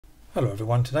Hello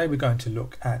everyone, today we're going to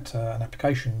look at an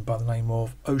application by the name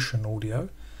of Ocenaudio.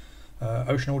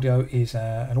 Ocenaudio is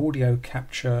an audio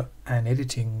capture and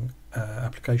editing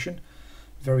application,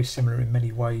 very similar in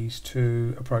many ways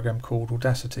to a program called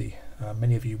Audacity.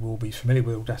 Many of you will be familiar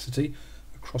with Audacity,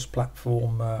 a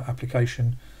cross-platform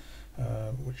application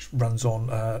which runs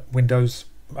on Windows,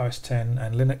 OS X and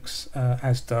Linux,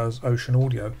 as does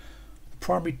Ocenaudio. The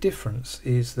primary difference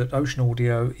is that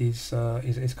Ocenaudio is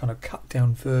kind of cut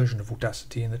down version of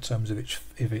Audacity in the terms of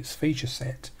its feature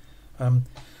set.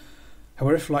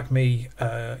 However, if like me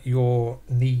your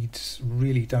needs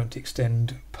really don't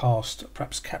extend past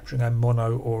perhaps capturing a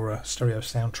mono or a stereo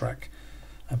soundtrack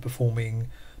and performing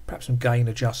perhaps some gain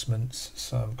adjustments,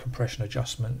 some compression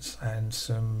adjustments and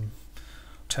some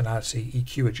tonality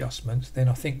EQ adjustments, then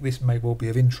I think this may well be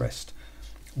of interest.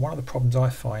 One of the problems I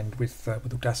find with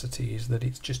Audacity is that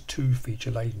it's just too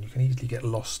feature laden. You can easily get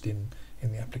lost in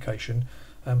the application.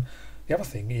 The other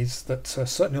thing is that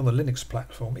certainly on the Linux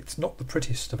platform, it's not the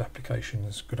prettiest of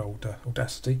applications. Good old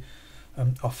Audacity.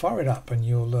 I'll fire it up and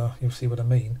you'll see what I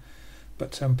mean.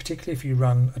 But particularly if you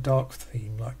run a dark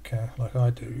theme like I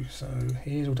do. So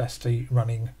here's Audacity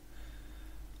running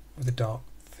with a dark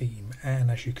theme,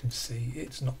 and as you can see,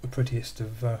 it's not the prettiest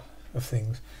of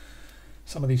things.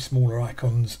 Some of these smaller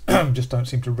icons just don't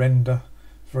seem to render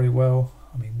very well.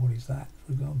 I mean, what is that,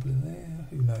 for example, there?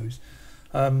 Who knows?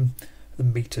 The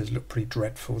meters look pretty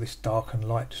dreadful. This dark and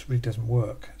light just really doesn't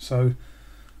work. So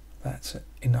that's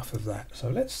enough of that. So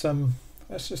let's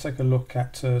just take a look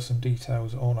at some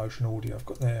details on Ocenaudio. I've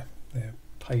got their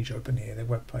page open here, their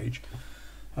web page.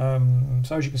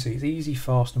 So as you can see, it's easy,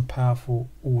 fast and powerful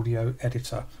audio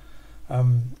editor.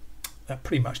 That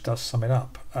pretty much does sum it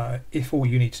up. If all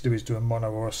you need to do is do a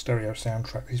mono or a stereo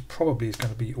soundtrack, this probably is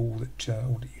going to be all that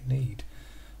you need.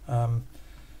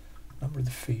 Number of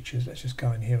the features, let's just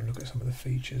go in here and look at some of the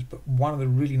features. But one of the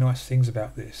really nice things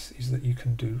about this is that you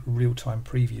can do real-time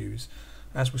previews.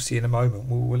 As we'll see in a moment,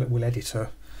 we'll edit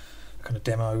a kind of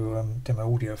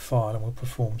demo audio file and we'll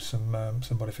perform some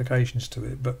modifications to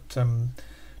it. But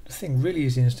the thing really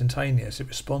is instantaneous. It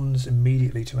responds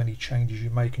immediately to any changes you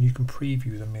make, and you can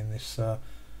preview them in this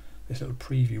little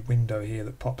preview window here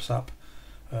that pops up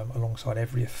alongside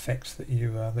every effect that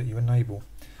you enable.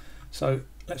 So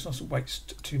let's not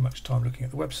waste too much time looking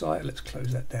at the website. Let's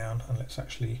close that down and let's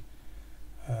actually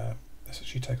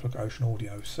take a look at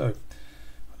Ocenaudio. So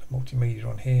multimedia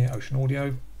on here,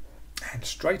 Ocenaudio, and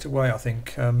straight away I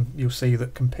think you'll see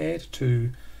that compared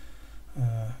to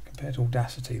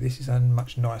Audacity, this is a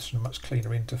much nicer and much cleaner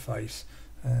interface.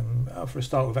 For a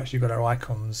start, we've actually got our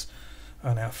icons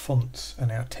and our fonts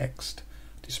and our text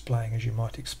displaying as you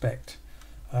might expect.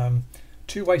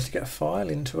 Two ways to get a file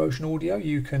into Ocenaudio.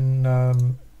 You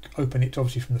can open it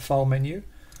obviously from the file menu,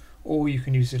 or you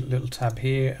can use a little tab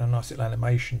here and a nice little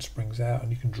animation springs out and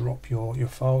you can drop your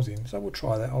files in. So we'll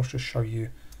try that. I'll just show you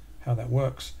how that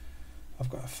works.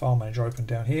 I've got a file manager open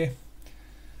down here,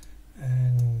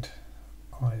 and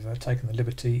I've taken the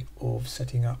liberty of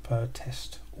setting up a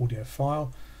test audio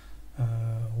file,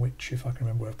 which, if I can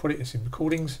remember where I've put it, it's in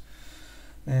recordings.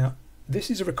 Now, this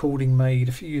is a recording made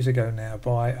a few years ago now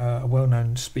by a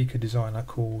well-known speaker designer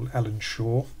called Alan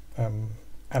Shaw.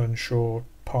 Alan Shaw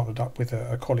partnered up with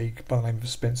a colleague by the name of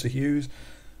Spencer Hughes.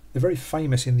 They're very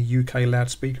famous in the UK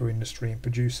loudspeaker industry in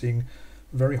producing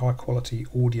very high-quality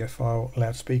audiophile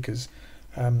loudspeakers.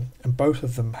 And both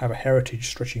of them have a heritage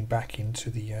stretching back into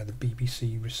the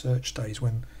BBC research days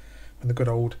when the good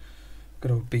old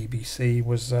BBC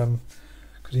was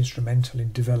instrumental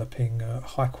in developing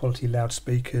high quality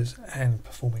loudspeakers and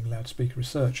performing loudspeaker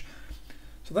research.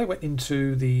 So they went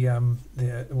into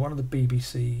one of the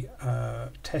BBC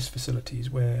test facilities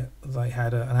where they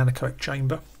had an anechoic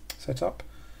chamber set up.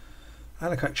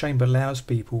 Anechoic chamber allows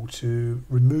people to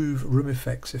remove room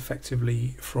effects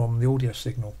effectively from the audio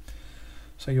signal.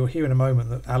 So you'll hear in a moment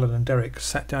that Alan and Derek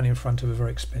sat down in front of a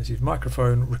very expensive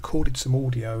microphone, recorded some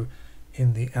audio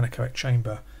in the anechoic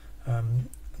chamber,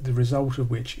 the result of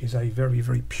which is a very,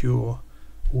 very pure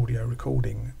audio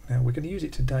recording. Now we're going to use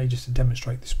it today just to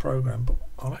demonstrate this program, but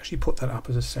I'll actually put that up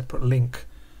as a separate link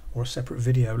or a separate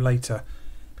video later,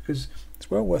 because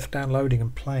it's well worth downloading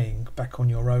and playing back on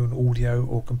your own audio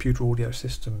or computer audio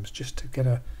systems just to get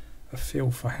a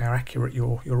feel for how accurate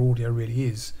your audio really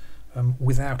is.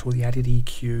 Without all the added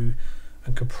EQ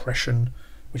and compression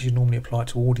which is normally applied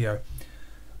to audio.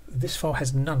 This file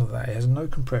has none of that. It has no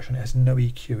compression, it has no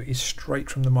EQ. It is straight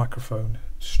from the microphone,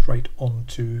 straight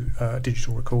onto a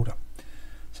digital recorder.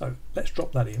 So let's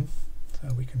drop that in.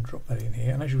 So we can drop that in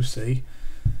here, and as you'll see,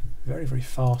 very, very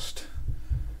fast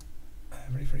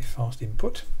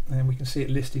input, and we can see it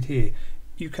listed here.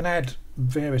 You can add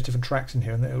various different tracks in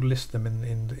here, and it'll list them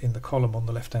in the column on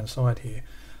the left hand side here.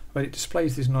 But it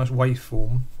displays this nice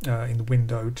waveform in the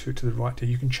window to the right here.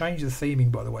 You can change the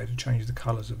theming, by the way, to change the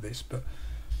colours of this, but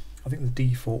I think the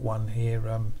default one here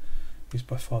is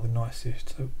by far the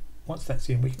nicest. So once that's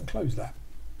in, we can close that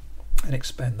and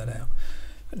expand that out.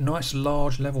 Nice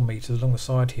large level meters along the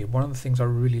side here. One of the things I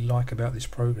really like about this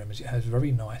program is it has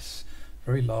very nice,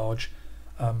 very large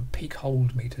peak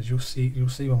hold meters. You'll see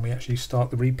when we actually start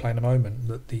the replay in a moment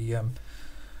that the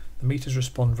meters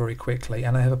respond very quickly,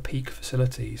 and they have a peak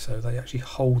facility, so they actually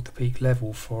hold the peak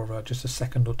level for just a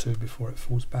second or two before it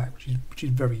falls back, which is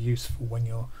very useful when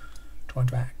you're trying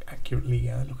to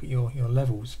accurately look at your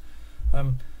levels.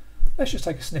 Let's just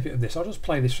take a snippet of this. I'll just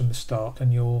play this from the start,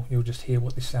 and you'll just hear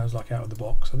what this sounds like out of the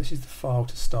box. So this is the file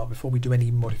to start before we do any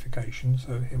modifications.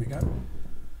 So here we go.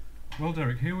 Well,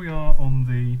 Derek, here we are on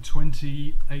the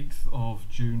 28th of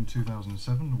June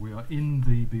 2007. We are in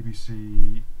the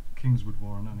BBC Kingswood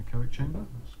Warren anechoic chamber.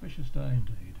 Spacious day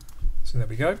indeed. So there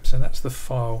we go. So that's the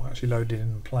file actually loaded in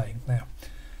and playing. Now,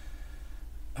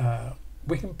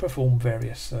 we can perform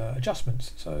various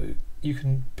adjustments. So you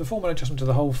can perform an adjustment to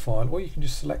the whole file, or you can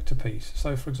just select a piece.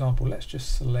 So for example, let's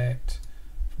just select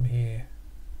from here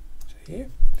to here.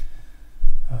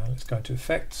 Let's go to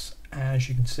effects. As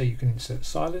you can see, you can insert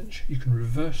silence, you can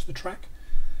reverse the track,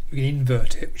 you can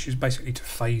invert it, which is basically to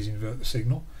phase invert the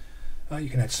signal. You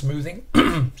can add smoothing,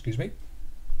 excuse me.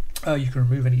 You can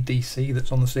remove any DC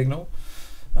that's on the signal.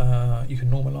 You can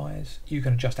normalize, you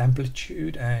can adjust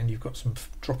amplitude, and you've got some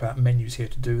drop out menus here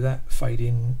to do that. Fade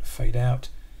in, fade out.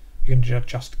 You can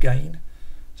adjust gain,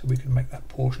 so we can make that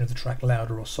portion of the track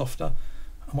louder or softer.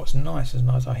 And what's nice,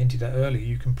 as I hinted at earlier,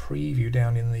 you can preview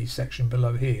down in the section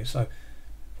below here. So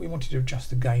if we wanted to adjust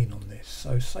the gain on this,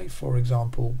 so say for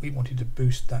example we wanted to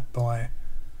boost that by,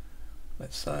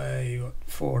 let's say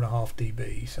 4.5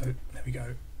 dB, so there we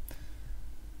go,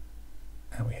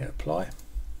 and we hit apply,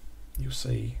 you'll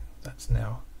see that's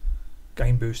now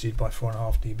gain boosted by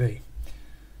 4.5 dB.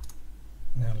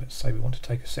 Now let's say we want to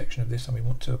take a section of this and we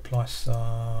want to apply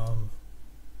some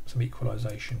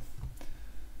equalization.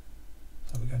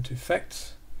 So we go into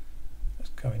effects,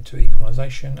 let's go into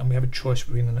equalization, and we have a choice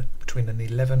between an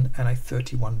 11 and a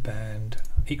 31 band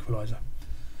equalizer.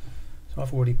 So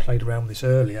I've already played around with this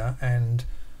earlier, and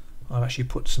I've actually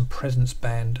put some presence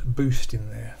band boost in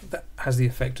there. That has the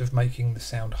effect of making the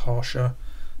sound harsher,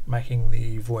 making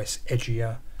the voice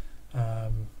edgier,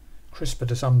 crisper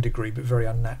to some degree, but very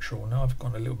unnatural. Now I've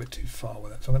gone a little bit too far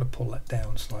with that, so I'm going to pull that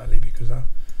down slightly because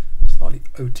slightly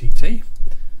OTT.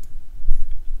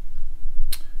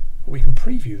 But we can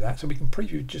preview that, so we can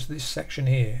preview just this section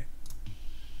here.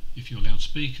 If your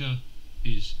loudspeaker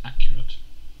is accurate,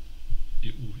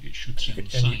 it should sound the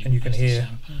same, and you can hear the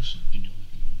same person in your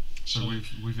living room.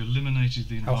 So we've eliminated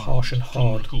the how harsh and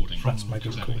hard recording. that's made the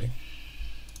recording.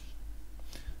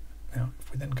 Now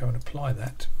if we then go and apply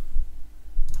that,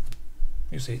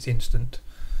 you'll see it's instant.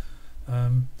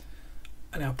 And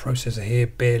our processor here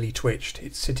barely twitched.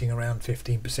 It's sitting around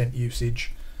 15%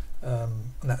 usage,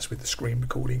 and that's with the screen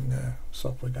recording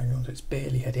software going on. So it's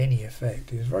barely had any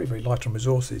effect. It's very, very light on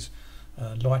resources,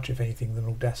 lighter if anything than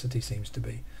Audacity seems to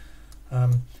be.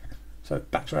 So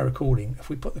back to our recording. If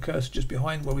we put the cursor just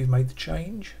behind where we've made the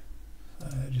change,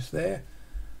 just there,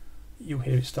 you'll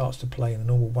hear it starts to play in the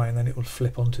normal way, and then it will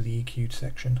flip onto the EQ'd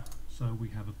section. So we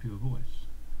have a pure voice.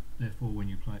 Therefore, when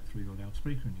you play it through your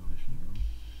loudspeaker in your listening room,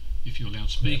 if your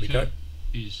loudspeaker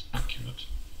is accurate,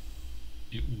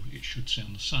 it should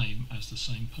sound the same as the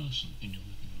same person in your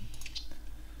living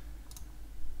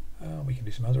room. We can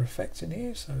do some other effects in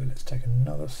here, so let's take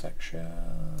another section.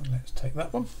 Let's take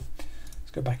that one.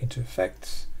 Let's go back into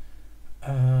effects.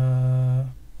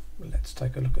 Let's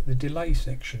take a look at the delay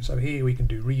section. So here we can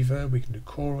do reverb, we can do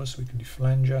chorus, we can do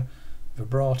flanger,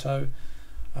 vibrato.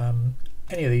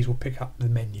 Any of these will pick up the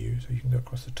menu, so you can go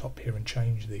across the top here and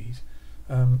change these.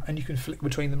 And you can flick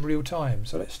between them real time.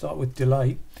 So let's start with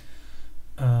delay.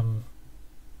 And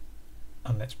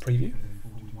let's preview.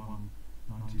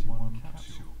 4191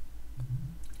 capsule.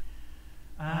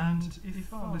 And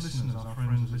if our listeners, our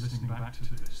friends, are listening back to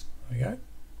this, there we go.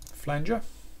 Flanger.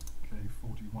 Okay,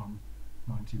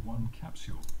 4191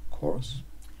 capsule. Chorus.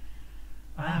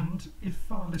 And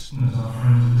if our listeners, our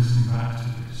friends, are listening back to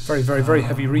this, very, very, very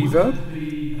heavy reverb,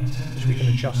 which we can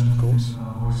adjust, of course.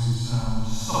 Our voices sound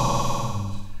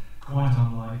soft and quite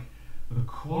unlike the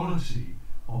quality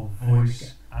of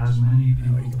voice as many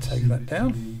people you can take that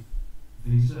down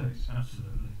these days.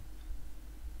 Absolutely.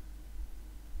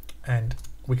 And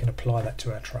we can apply that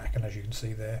to our track, and as you can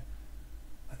see there,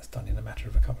 that's done in a matter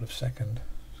of a couple of seconds,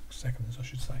 I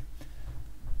should say.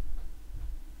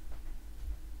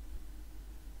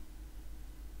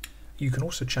 you can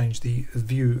also change the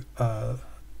view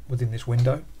within this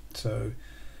window. So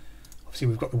obviously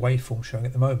we've got the waveform showing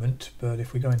at the moment, but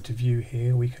if we go into view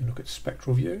here, we can look at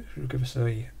spectral view. It will give us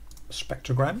a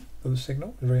spectrogram of the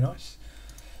signal. Very nice.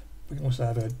 We can also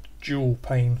have a dual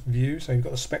pane view, so you've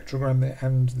got the spectrogram there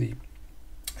and the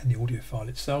audio file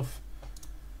itself.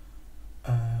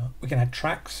 We can add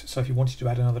tracks, so if you wanted to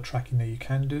add another track in there, you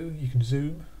can do. You can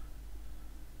zoom.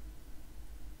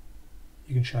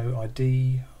 You can show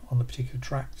ID on the particular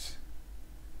tracks.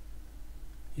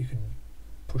 You can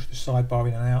push the sidebar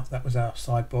in and out. That was our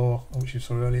sidebar, which you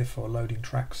saw earlier, for loading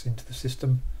tracks into the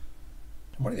system.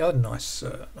 And one of the other nice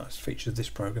features of this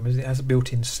program is it has a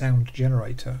built-in sound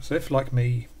generator. So if, like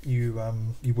me, you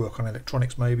work on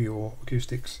electronics maybe or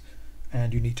acoustics,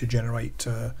 and you need to generate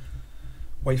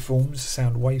waveforms,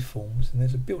 sound waveforms, and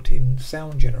there's a built-in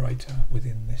sound generator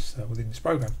within this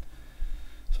program.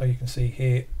 So you can see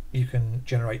here you can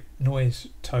generate noise,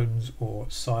 tones, or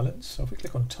silence. So if we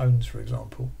click on tones, for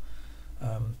example,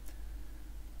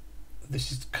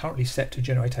 this is currently set to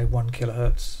generate a 1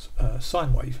 kilohertz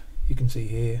sine wave. You can see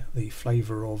here the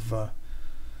flavour of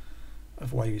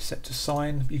wave is set to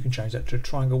sine. You can change that to a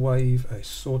triangle wave, a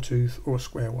sawtooth, or a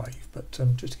square wave. But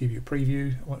just to give you a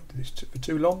preview, I won't do this for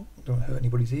too long, don't want to hurt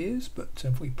anybody's ears, but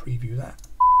if we preview that,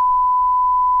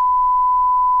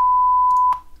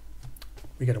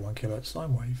 we get a 1 kilohertz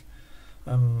sine wave.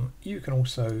 You can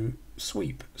also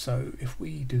sweep, so if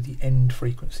we do the end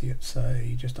frequency at,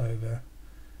 say, just over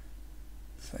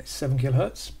 7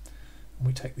 kilohertz, and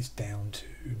we take this down to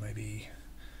maybe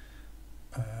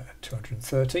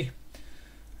 230,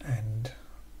 and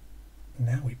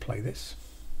now we play this,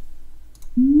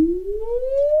 we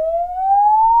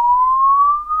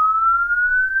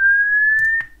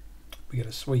get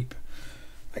a sweep.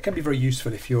 That can be very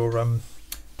useful if you're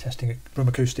testing room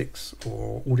acoustics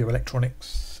or audio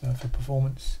electronics for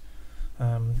performance.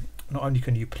 Not only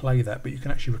can you play that, but you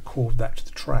can actually record that to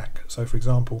the track. So for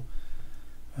example,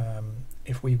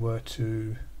 if we were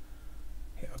to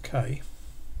hit OK,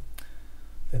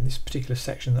 then this particular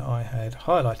section that I had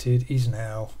highlighted is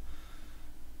now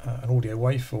an audio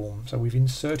waveform. So we've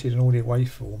inserted an audio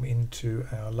waveform into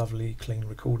our lovely clean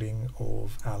recording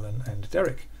of Alan and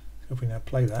Derek. So if we now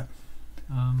play that,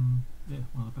 yeah,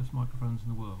 one of the best microphones in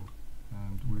the world,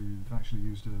 and we've actually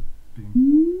used a beam.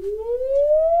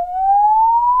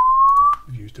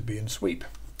 We've used a B and sweep.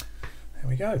 There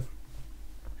we go.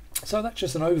 So that's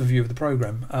just an overview of the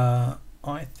program.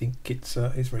 I think it's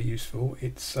very useful.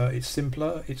 It's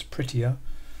simpler, it's prettier,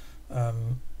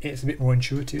 it's a bit more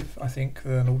intuitive, I think,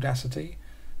 than Audacity,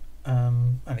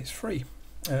 and it's free.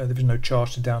 There is no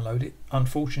charge to download it.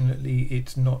 Unfortunately,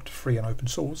 it's not free and open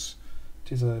source.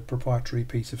 It is a proprietary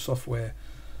piece of software,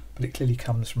 but it clearly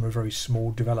comes from a very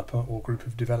small developer or group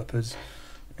of developers,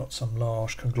 not some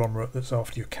large conglomerate that's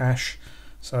after your cash.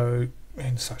 So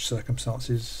in such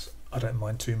circumstances, I don't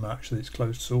mind too much that it's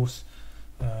closed source,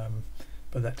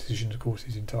 but that decision, of course,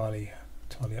 is entirely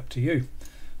up to you.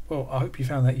 Well, I hope you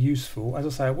found that useful. As I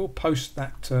say, I will post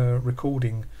that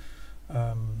recording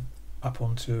up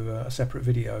onto a separate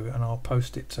video, and I'll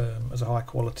post it as a high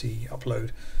quality upload.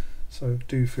 So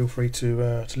do feel free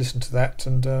to listen to that,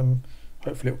 and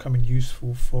hopefully it will come in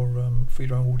useful for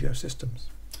your own audio systems.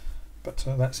 But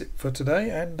that's it for today,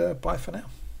 and bye for now.